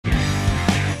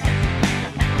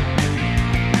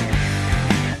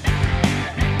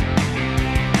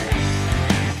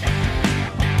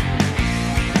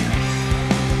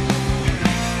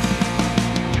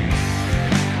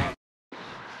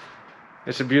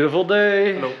It's a beautiful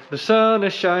day. Hello. The sun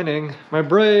is shining. My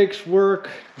brakes work.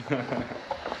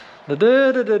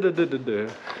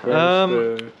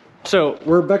 So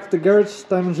we're back at the garage.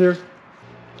 Time's here.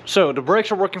 So the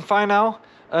brakes are working fine now.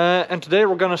 And today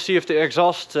we're gonna see if the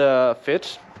exhaust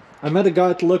fits. I met a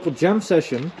guy at the local jam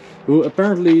session who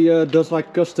apparently does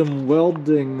like custom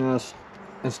welding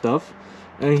and stuff.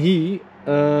 And he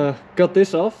cut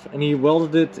this off and he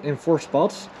welded it in 4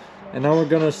 spots. And now we're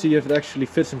gonna see if it actually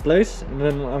fits in place, and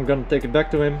then I'm gonna take it back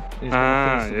to him. And he's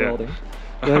gonna finish the welding.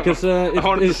 Because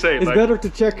it's better to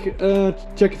check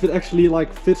if it actually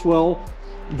like fits well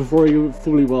before you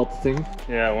fully weld the thing.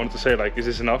 Yeah, I wanted to say like, is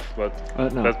this enough? But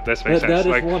no. that makes sense. That is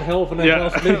like, one hell of an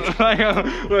exhaust leak.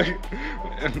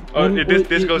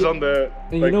 This goes on the.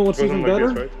 And you know what's even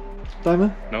better? Like this, right?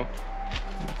 Tijmen? No.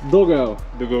 Doggo.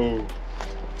 Doggo.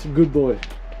 It's a good boy.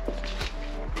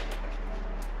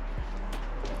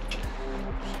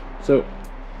 So,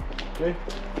 okay,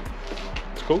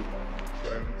 it's cool.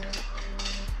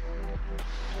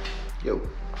 Yo.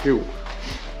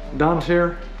 Daan's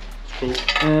here. It's cool.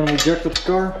 And we jacked up the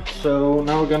car. So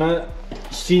now we're gonna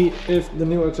see if the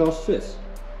new exhaust fits.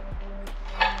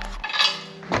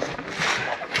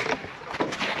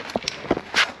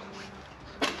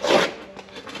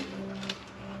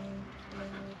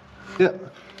 Yeah.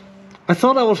 I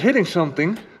thought I was hitting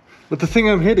something. But the thing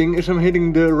I'm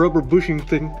hitting the rubber bushing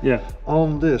thing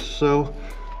on this, so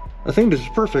I think this is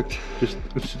perfect.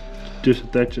 Just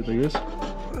attach it, I guess.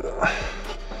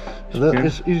 That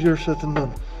is easier said than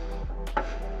done.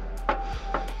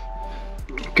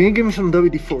 Can you give me some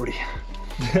WD-40?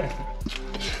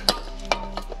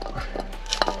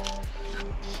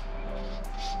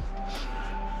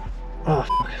 Oh,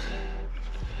 fuck.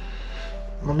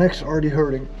 My neck's already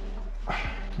hurting.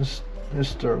 This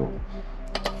is terrible.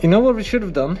 You know what we should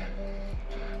have done?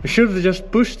 We should have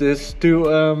just pushed this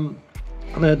to...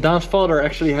 Daan's father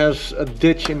actually has a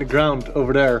ditch in the ground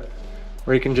over there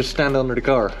where you can just stand under the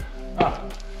car.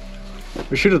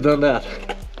 We should have done that.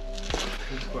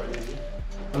 It's quite easy.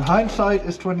 And hindsight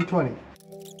is 2020.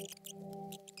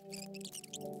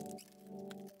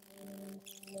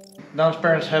 Daan's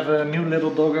parents have a new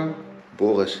little doggo.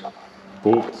 Boris.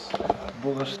 Boris.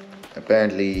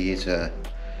 Apparently he's a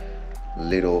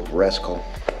little rascal.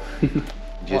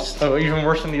 Just oh, even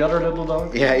worse than the other little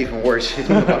dog? yeah, even worse.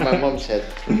 What my mom said.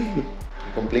 He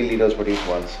completely does what he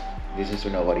wants. Listens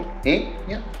to nobody. Eh?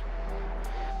 Yeah.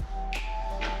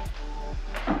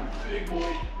 Big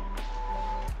boy.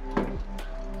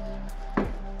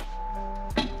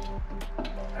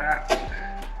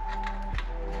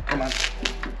 Come on.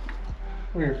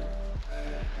 Weird.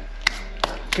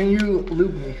 Can you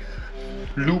loop me?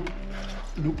 Loop.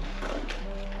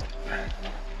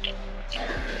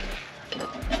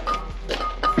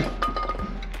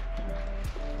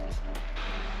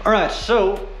 Alright,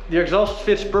 so the exhaust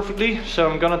fits perfectly, so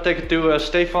I'm gonna take it to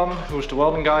Stefan, who's the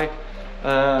welding guy,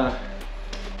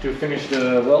 to finish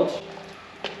the welds.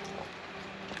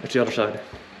 It's the other side.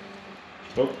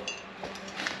 Oh.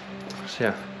 So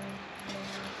yeah.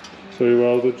 So you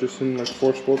welded just in like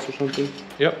 4 spots or something?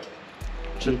 Yep.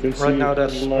 So you can right see now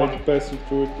that's light one passing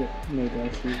through it. Yeah, maybe I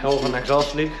see. hell of an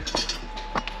exhaust leak.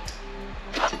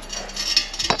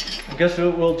 I guess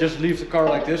we'll just leave the car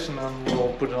like this and then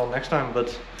we'll put it on next time, but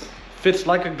fits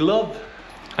like a glove.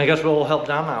 I guess we'll help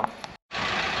Daan now.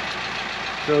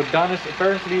 So Daan is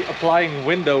apparently applying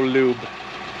window lube.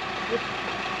 Yep.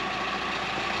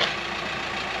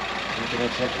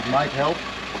 It might help,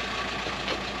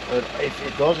 but if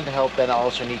it doesn't help, then I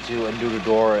also need to undo the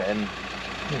door and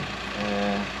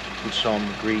put some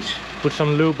grease. Put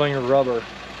some lube on your rubber.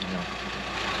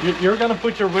 Yeah. You're gonna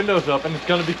put your windows up and it's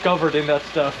gonna be covered in that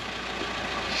stuff.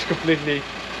 Just completely.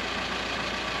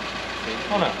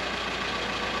 Oh no.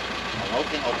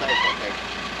 Looking altijd kijk.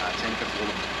 Ja, het zijn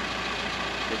kapotten.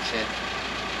 Dit zit.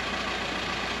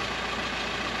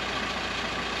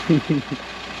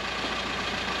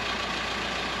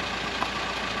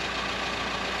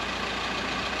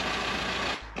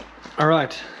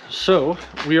 Alright, so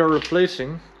we are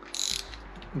replacing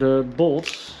the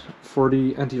bolts for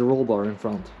the anti-roll bar in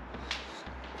front.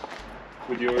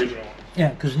 With the original.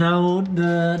 Yeah, because now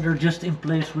they're just in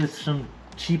place with some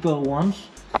cheapo ones,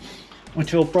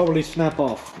 which will probably snap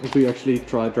off if we actually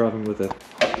try driving with it.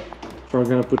 So we're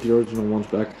gonna put the original ones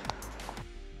back.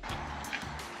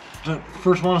 So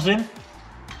first one's in.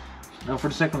 Now for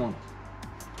the second one.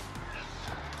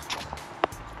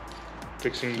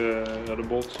 Fixing the other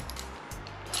bolts.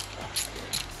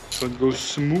 So it goes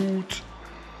smooth.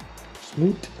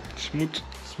 Smooth.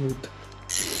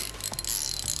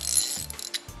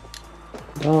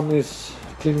 Daan is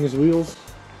cleaning his wheels.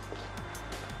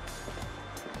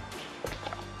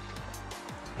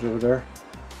 It's over there.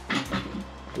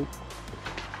 Oop.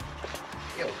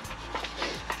 Yo.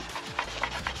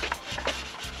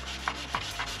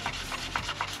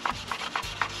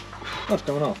 What's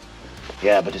going on?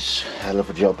 Yeah, but it's a hell of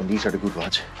a job, and these are the good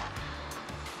ones.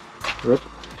 Rip.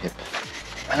 Yep.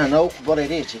 I don't know what it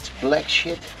is. It's black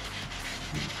shit.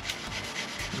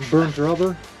 Burnt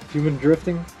rubber. Human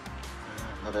drifting.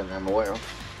 Not that I'm aware of.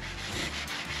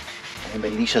 And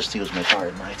Lisa steals my car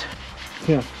at night.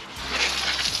 Yeah.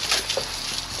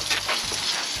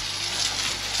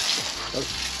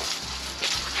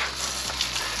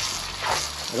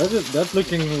 That's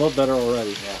looking a lot better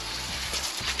already. Yeah.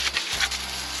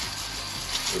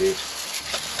 It is.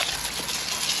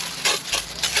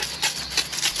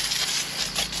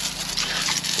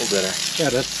 A little better. Yeah,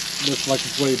 that's like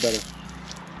it's way better.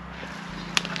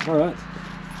 All right.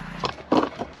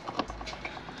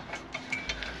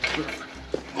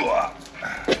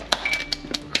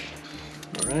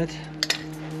 All right.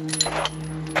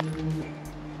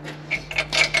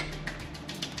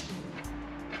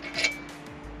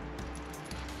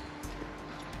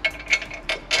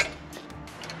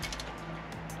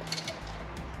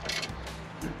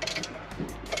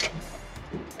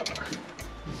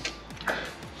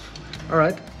 All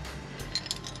right.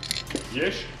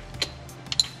 Yes.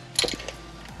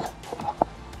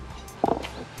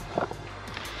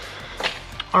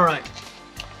 All right.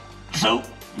 So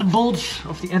the bolts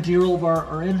of the anti-roll bar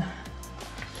are in.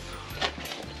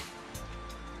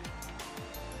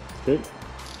 Okay.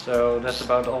 So that's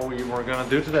about all we were gonna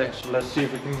do today. So let's see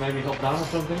if we can maybe help Daan or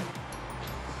something.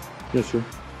 Yes, sure.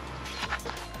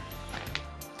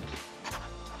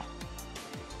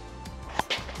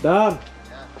 Daan,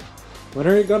 Yeah. when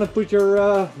are you gonna put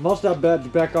your Mazda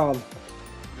badge back on?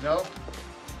 You know?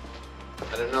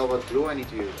 I don't know what glue I need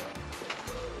to use.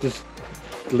 Just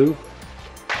glue.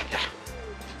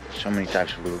 So many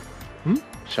types of glue. Hmm?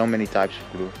 So many types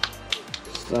of glue.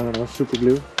 I don't know, super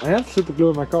glue. I have super glue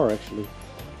in my car actually.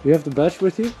 You have the badge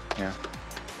with you? Yeah.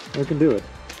 I can do it.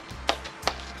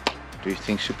 Do you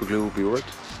think super glue will be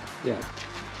worked? Yeah.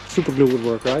 Super glue would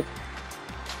work, right?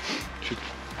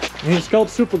 I mean, it's called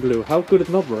super glue. How could it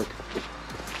not work?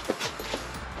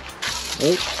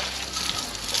 Oh.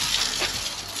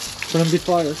 Friendly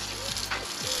fire.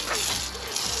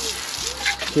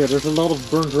 Yeah, there's a lot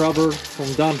of burnt rubber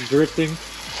from Daan's drifting.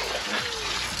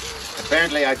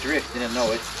 Apparently I drift, didn't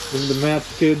know it. From the mad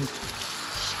kid.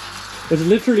 It's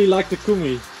literally like the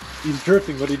Kumi. He's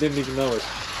drifting, but he didn't even know it.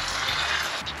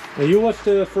 Now, you watched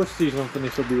the first season of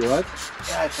Initial D, right?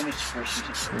 Yeah, I finished the first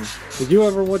season. Did you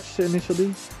ever watch Initial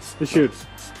D? The shoot.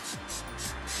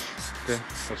 Okay.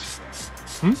 What's,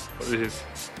 Hmm? what is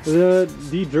it?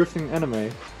 The drifting anime.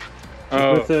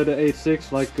 Oh. With the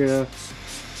 8.6, like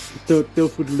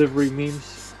Tofu delivery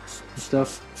memes and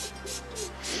stuff.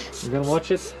 You gonna watch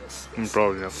it?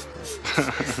 Probably not.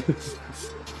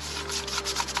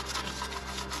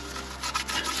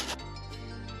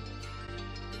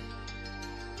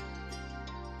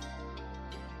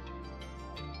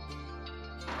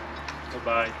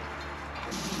 Bye.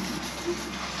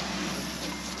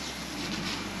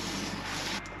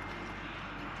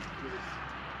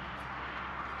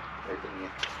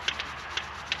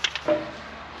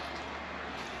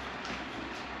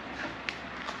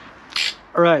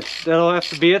 Alright, that'll have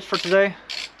to be it for today.